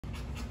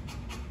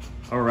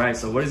All right,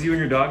 so what is you and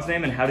your dog's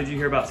name, and how did you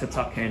hear about Tip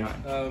Top Canine?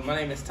 My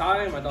name is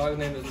Ty. My dog's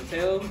name is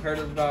Mateo. Heard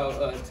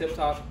about Tip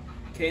Top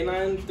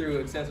Canine through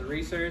extensive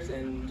research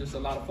and just a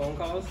lot of phone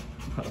calls.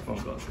 A lot of phone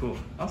calls, cool,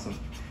 awesome.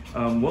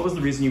 What was the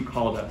reason you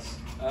called us?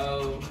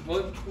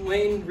 What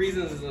main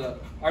reasons is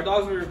our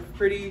dogs were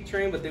pretty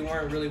trained, but they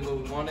weren't really what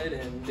we wanted,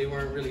 and they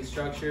weren't really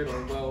structured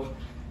or well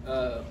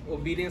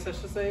obedience, I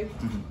should say.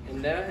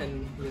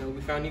 And you know, we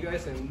found you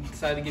guys and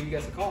decided to give you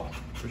guys a call.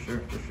 For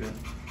sure, for sure.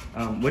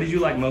 What did you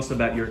like most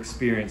about your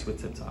experience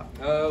with Tip Top?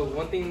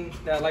 One thing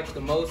that I liked the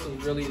most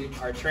was really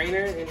our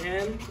trainer in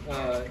hand.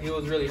 He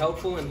was really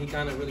helpful, and he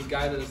kind of really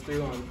guided us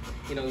through on,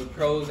 you know, the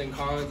pros and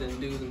cons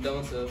and do's and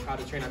don'ts of how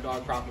to train our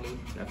dog properly.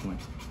 Definitely.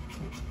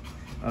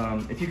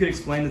 If you could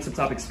explain the Tip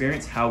Top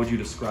experience, how would you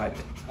describe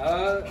it?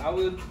 I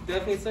would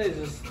definitely say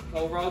just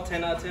overall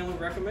 10 out of 10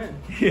 would recommend.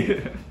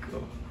 Yeah,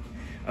 cool.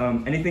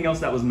 Anything else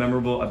that was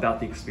memorable about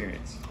the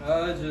experience?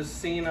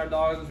 Just seeing our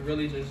dogs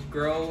really just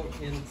grow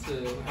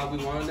into how we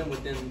wanted them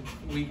within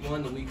week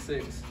 1 to week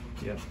 6.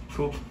 Yeah,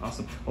 cool,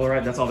 awesome. All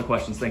right, that's all the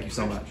questions. Thank you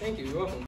so much. Thank you, you're welcome.